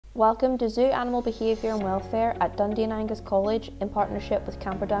Welcome to Zoo Animal Behaviour and Welfare at Dundee and Angus College in partnership with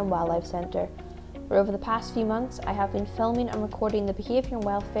Camperdown Wildlife Centre, where over the past few months I have been filming and recording the behaviour and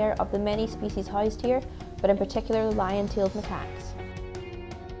welfare of the many species housed here, but in particular the lion-tailed macaques.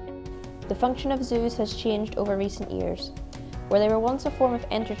 The function of zoos has changed over recent years. Where they were once a form of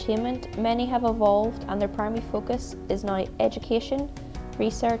entertainment, many have evolved and their primary focus is now education,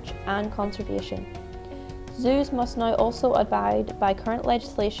 research and conservation. Zoos must now also abide by current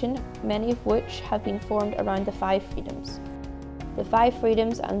legislation, many of which have been formed around the 5 freedoms. The 5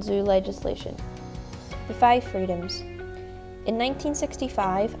 freedoms and zoo legislation. The 5 freedoms. In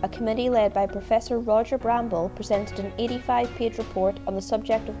 1965, a committee led by Professor Roger Bramble presented an 85-page report on the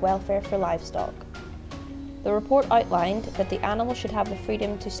subject of welfare for livestock. The report outlined that the animals should have the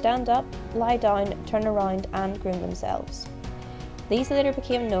freedom to stand up, lie down, turn around and groom themselves. These later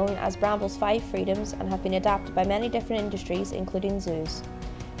became known as Bramble's 5 freedoms and have been adapted by many different industries, including zoos.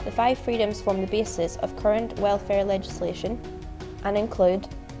 The 5 freedoms form the basis of current welfare legislation and include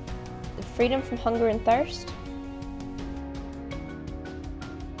the freedom from hunger and thirst,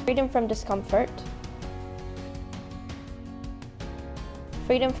 freedom from discomfort,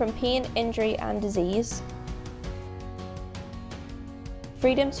 freedom from pain, injury and disease,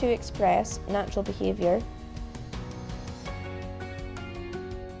 freedom to express natural behaviour,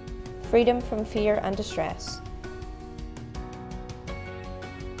 freedom from fear and distress.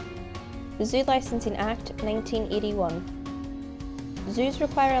 The Zoo Licensing Act 1981. Zoos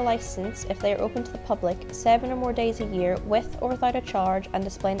require a licence if they are open to the public 7 or more days a year with or without a charge and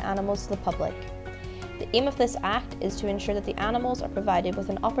displaying animals to the public. The aim of this act is to ensure that the animals are provided with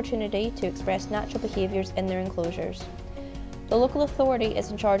an opportunity to express natural behaviours in their enclosures. The local authority is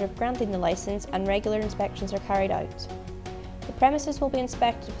in charge of granting the licence and regular inspections are carried out. The premises will be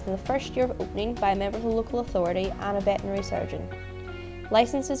inspected within the first year of opening by a member of the local authority and a veterinary surgeon.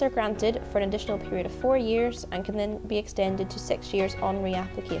 Licences are granted for an additional period of 4 years and can then be extended to 6 years on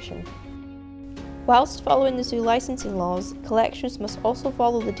re-application. Whilst following the zoo licensing laws, collections must also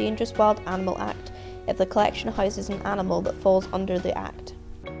follow the Dangerous Wild Animal Act if the collection houses an animal that falls under the Act.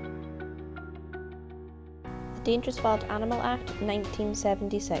 The Dangerous Wild Animal Act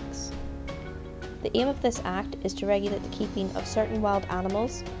 1976. The aim of this Act is to regulate the keeping of certain wild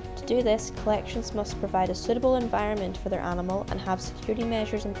animals. To do this, collections must provide a suitable environment for their animal and have security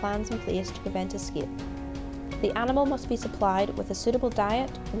measures and plans in place to prevent escape. The animal must be supplied with a suitable diet,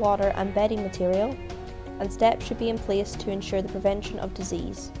 water and bedding material, and steps should be in place to ensure the prevention of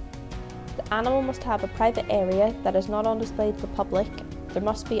disease. The animal must have a private area that is not on display to the public. There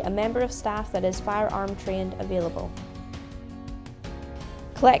must be a member of staff that is firearm trained available.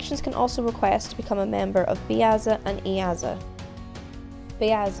 Collections can also request to become a member of BIAZA and EAZA.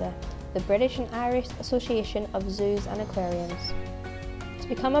 BIAZA, the British and Irish Association of Zoos and Aquariums. To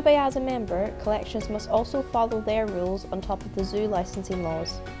become a BIAZA member, collections must also follow their rules on top of the zoo licensing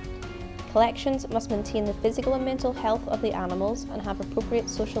laws. Collections must maintain the physical and mental health of the animals and have appropriate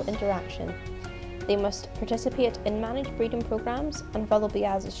social interaction. They must participate in managed breeding programs and follow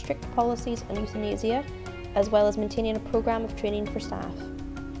BIAZA's strict policies on euthanasia, as well as maintaining a program of training for staff.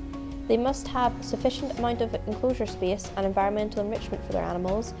 They must have a sufficient amount of enclosure space and environmental enrichment for their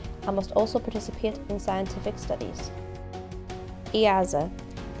animals and must also participate in scientific studies. EAZA,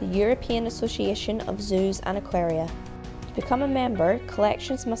 the European Association of Zoos and Aquaria. To become a member,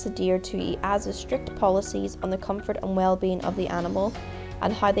 collections must adhere to EAZA's strict policies on the comfort and well-being of the animal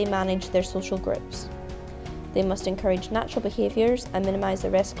and how they manage their social groups. They must encourage natural behaviours and minimise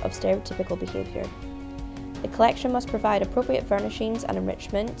the risk of stereotypical behaviour. The collection must provide appropriate furnishings and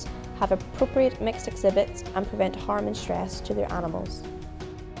enrichment, have appropriate mixed exhibits and prevent harm and stress to their animals.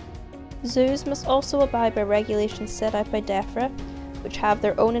 Zoos must also abide by regulations set out by DEFRA, which have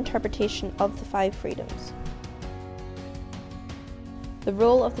their own interpretation of the 5 freedoms. The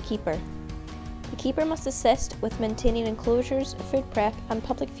role of the keeper. The keeper must assist with maintaining enclosures, food prep and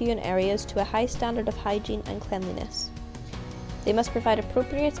public viewing areas to a high standard of hygiene and cleanliness. They must provide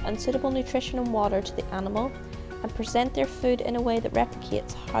appropriate and suitable nutrition and water to the animal and present their food in a way that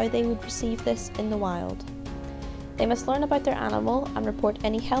replicates how they would receive this in the wild. They must learn about their animal and report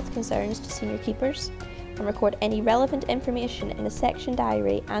any health concerns to senior keepers and record any relevant information in a section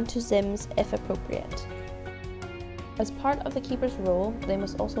diary and to ZIMS if appropriate. As part of the keeper's role, they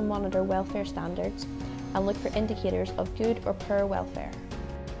must also monitor welfare standards and look for indicators of good or poor welfare.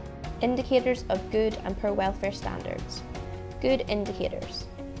 Indicators of good and poor welfare standards. Good indicators.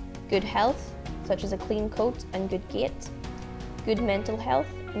 Good health, such as a clean coat and good gait. Good mental health,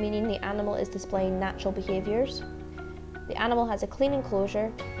 meaning the animal is displaying natural behaviours. The animal has a clean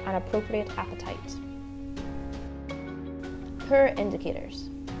enclosure and appropriate appetite. Poor indicators.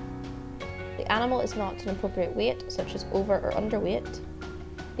 The animal is not an appropriate weight, such as over or underweight.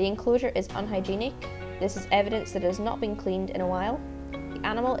 The enclosure is unhygienic. This is evidence that it has not been cleaned in a while. The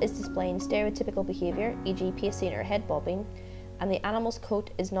animal is displaying stereotypical behaviour, e.g. pacing or head bobbing, and the animal's coat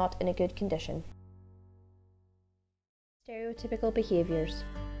is not in a good condition. Stereotypical behaviours.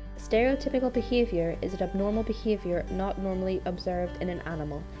 Stereotypical behaviour is an abnormal behaviour not normally observed in an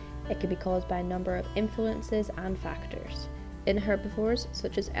animal. It can be caused by a number of influences and factors. In herbivores,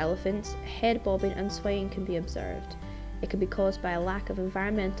 such as elephants, head bobbing and swaying can be observed. It can be caused by a lack of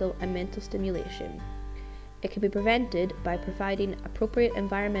environmental and mental stimulation. It can be prevented by providing appropriate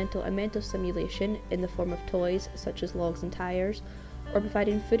environmental and mental stimulation in the form of toys such as logs and tires, or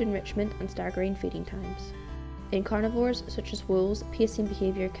providing food enrichment and staggering feeding times. In carnivores such as wolves, pacing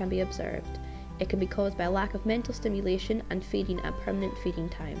behaviour can be observed. It can be caused by a lack of mental stimulation and feeding at permanent feeding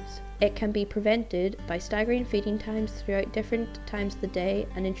times. It can be prevented by staggering feeding times throughout different times of the day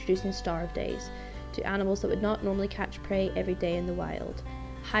and introducing starve days to animals that would not normally catch prey every day in the wild.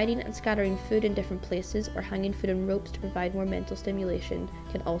 Hiding and scattering food in different places or hanging food on ropes to provide more mental stimulation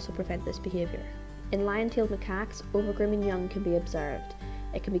can also prevent this behaviour. In lion-tailed macaques, overgrooming young can be observed.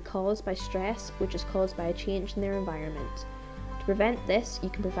 It can be caused by stress, which is caused by a change in their environment. To prevent this, you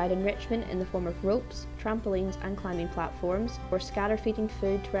can provide enrichment in the form of ropes, trampolines and climbing platforms, or scatter feeding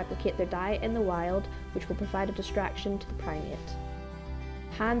food to replicate their diet in the wild, which will provide a distraction to the primate.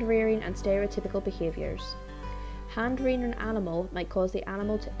 Hand rearing and stereotypical behaviours. Hand rearing an animal might cause the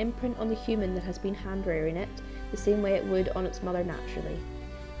animal to imprint on the human that has been hand rearing it, the same way it would on its mother naturally.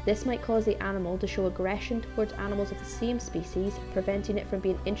 This might cause the animal to show aggression towards animals of the same species, preventing it from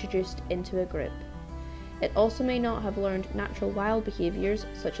being introduced into a group. It also may not have learned natural wild behaviours,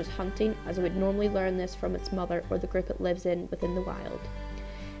 such as hunting, as it would normally learn this from its mother or the group it lives in within the wild.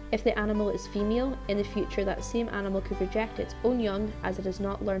 If the animal is female, in the future that same animal could reject its own young, as it has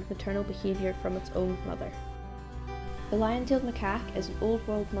not learned maternal behaviour from its own mother. The lion-tailed macaque is an old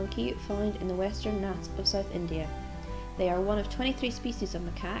world monkey found in the western Ghats of South India. They are one of 23 species of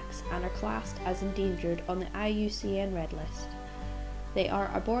macaques and are classed as endangered on the IUCN Red List. They are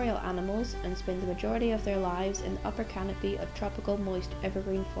arboreal animals and spend the majority of their lives in the upper canopy of tropical moist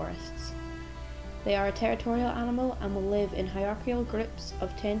evergreen forests. They are a territorial animal and will live in hierarchical groups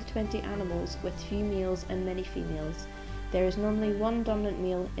of 10 to 20 animals with few males and many females. There is normally one dominant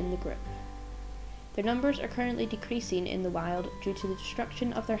male in the group. Their numbers are currently decreasing in the wild due to the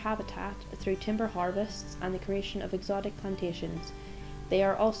destruction of their habitat through timber harvests and the creation of exotic plantations. They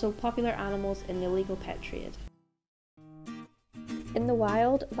are also popular animals in the illegal pet trade. In the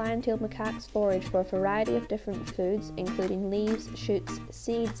wild, lion-tailed macaques forage for a variety of different foods, including leaves, shoots,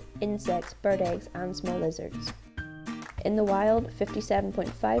 seeds, insects, bird eggs, and small lizards. In the wild,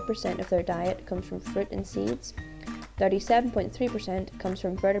 57.5% of their diet comes from fruit and seeds, 37.3% comes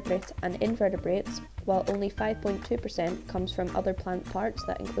from vertebrates and invertebrates, while only 5.2% comes from other plant parts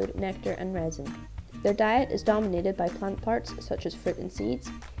that include nectar and resin. Their diet is dominated by plant parts such as fruit and seeds.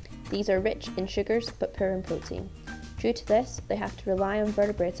 These are rich in sugars but poor in protein. Due to this, they have to rely on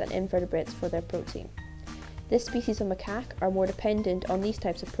vertebrates and invertebrates for their protein. This species of macaque are more dependent on these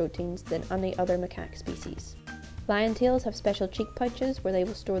types of proteins than any other macaque species. Lion-tails have special cheek pouches where they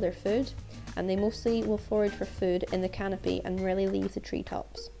will store their food, and they mostly will forage for food in the canopy and rarely leave the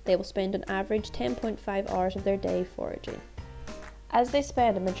treetops. They will spend an average 10.5 hours of their day foraging. As they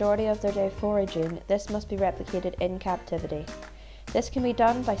spend a majority of their day foraging, this must be replicated in captivity. This can be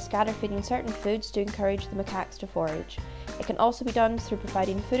done by scatter feeding certain foods to encourage the macaques to forage. It can also be done through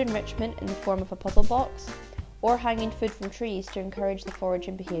providing food enrichment in the form of a puzzle box, or hanging food from trees to encourage the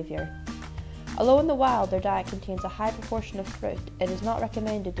foraging behaviour. Although in the wild their diet contains a high proportion of fruit, it is not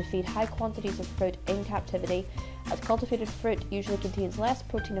recommended to feed high quantities of fruit in captivity, as cultivated fruit usually contains less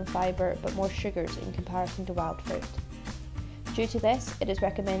protein and fibre but more sugars in comparison to wild fruit. Due to this, it is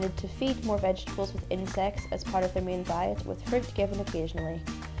recommended to feed more vegetables with insects as part of their main diet, with fruit given occasionally.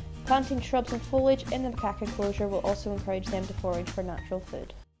 Planting shrubs and foliage in the macaque enclosure will also encourage them to forage for natural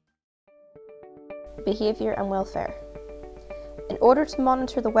food. Behaviour and welfare. In order to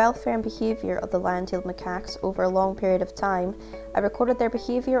monitor the welfare and behaviour of the lion-tailed macaques over a long period of time, I recorded their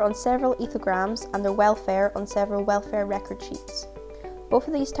behaviour on several ethograms and their welfare on several welfare record sheets. Both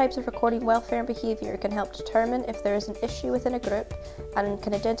of these types of recording welfare and behaviour can help determine if there is an issue within a group and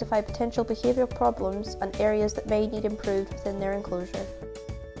can identify potential behavioural problems and areas that may need improved within their enclosure.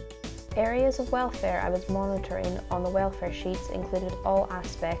 Areas of welfare I was monitoring on the welfare sheets included all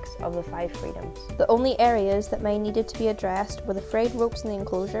aspects of the 5 freedoms. The only areas that may needed to be addressed were the frayed ropes in the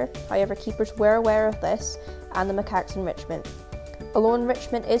enclosure, however keepers were aware of this, and the macaques enrichment. Although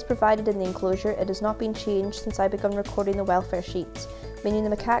enrichment is provided in the enclosure, it has not been changed since I began recording the welfare sheets. meaning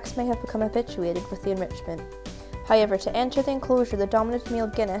the macaques may have become habituated with the enrichment. However, to enter the enclosure, the dominant male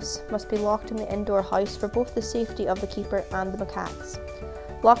Guinness must be locked in the indoor house for both the safety of the keeper and the macaques.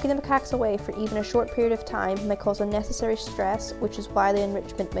 Locking the macaques away for even a short period of time may cause unnecessary stress, which is why the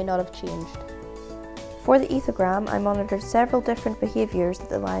enrichment may not have changed. For the ethogram, I monitored several different behaviours that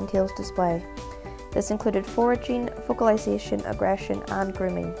the lion-tails display. This included foraging, vocalization, aggression, and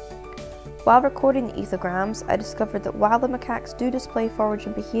grooming. While recording the ethograms, I discovered that while the macaques do display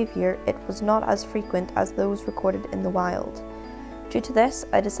foraging behaviour, it was not as frequent as those recorded in the wild. Due to this,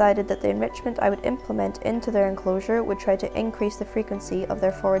 I decided that the enrichment I would implement into their enclosure would try to increase the frequency of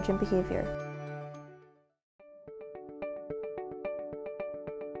their foraging behaviour.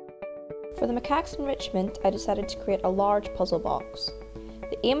 For the macaques enrichment, I decided to create a large puzzle box.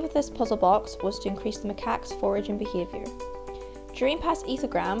 The aim of this puzzle box was to increase the macaques' foraging behaviour. During past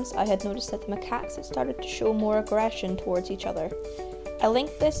ethograms, I had noticed that the macaques had started to show more aggression towards each other. I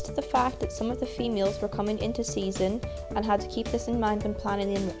linked this to the fact that some of the females were coming into season and had to keep this in mind when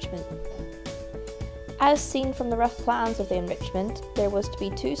planning the enrichment. As seen from the rough plans of the enrichment, there was to be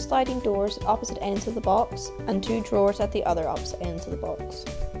 2 sliding doors at opposite ends of the box and 2 drawers at the other opposite ends of the box.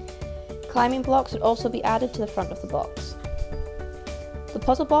 Climbing blocks would also be added to the front of the box. The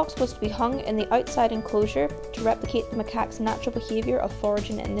puzzle box was to be hung in the outside enclosure to replicate the macaques' natural behaviour of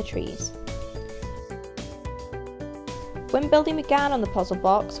foraging in the trees. When building began on the puzzle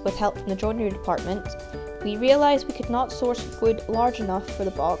box, with help from the joinery department, we realised we could not source wood large enough for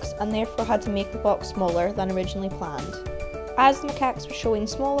the box and therefore had to make the box smaller than originally planned. As the macaques were showing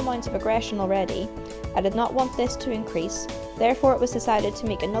small amounts of aggression already, I did not want this to increase, therefore it was decided to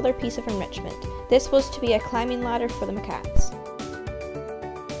make another piece of enrichment. This was to be a climbing ladder for the macaques.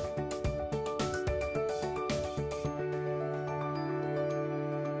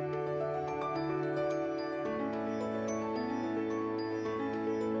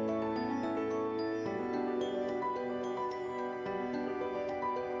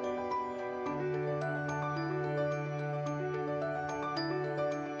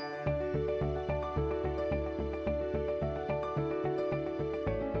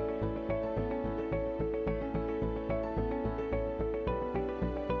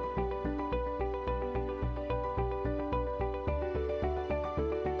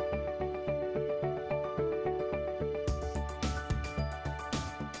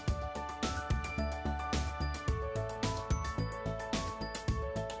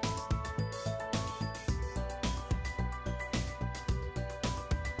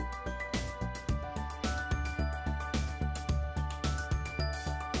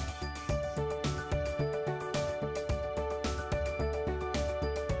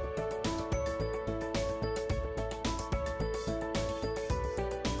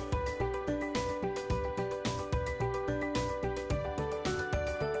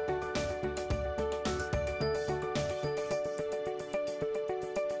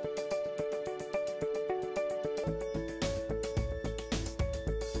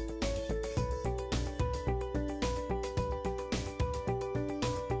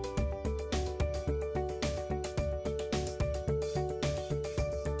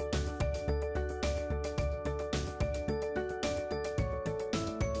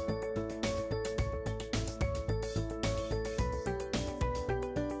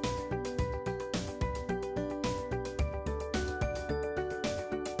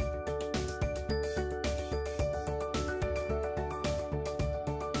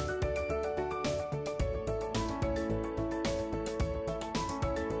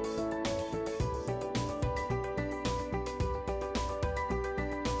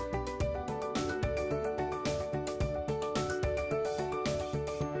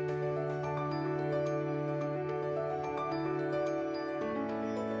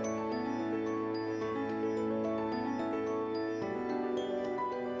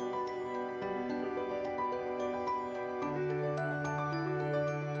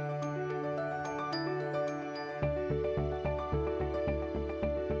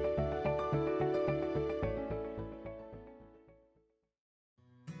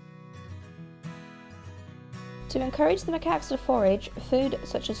 To encourage the macaques to forage, food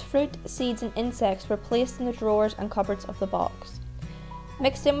such as fruit, seeds and insects were placed in the drawers and cupboards of the box.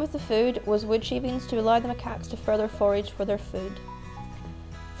 Mixed in with the food was wood shavings to allow the macaques to further forage for their food.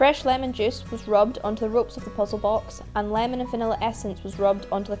 Fresh lemon juice was rubbed onto the ropes of the puzzle box, and lemon and vanilla essence was rubbed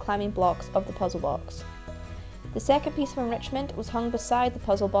onto the climbing blocks of the puzzle box. The second piece of enrichment was hung beside the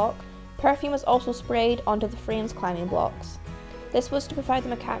puzzle box. Perfume was also sprayed onto the frame's climbing blocks. This was to provide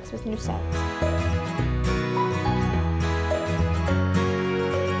the macaques with new scents.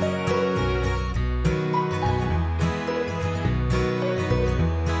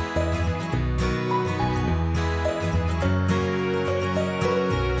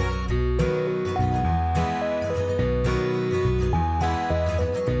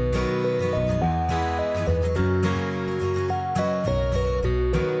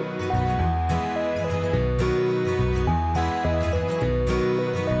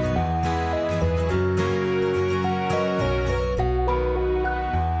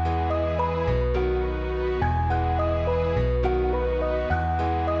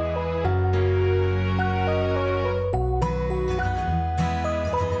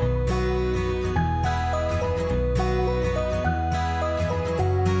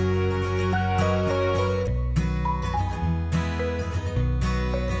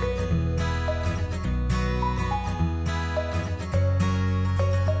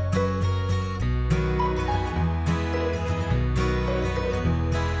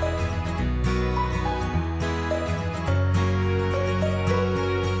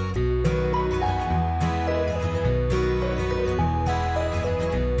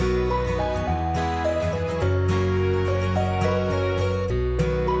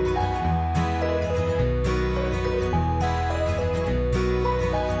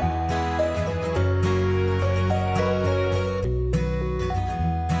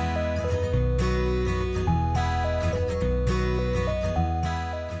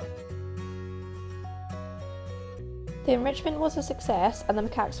 The enrichment was a success and the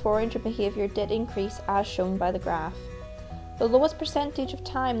macaques' foraging behaviour did increase as shown by the graph. The lowest percentage of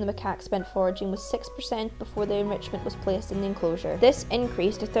time the macaques spent foraging was 6% before the enrichment was placed in the enclosure. This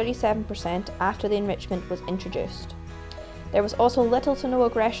increased to 37% after the enrichment was introduced. There was also little to no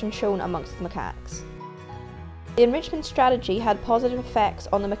aggression shown amongst the macaques. The enrichment strategy had positive effects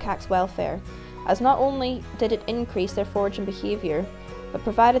on the macaques' welfare, as not only did it increase their foraging behaviour, but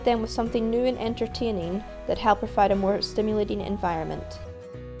provided them with something new and entertaining that helped provide a more stimulating environment.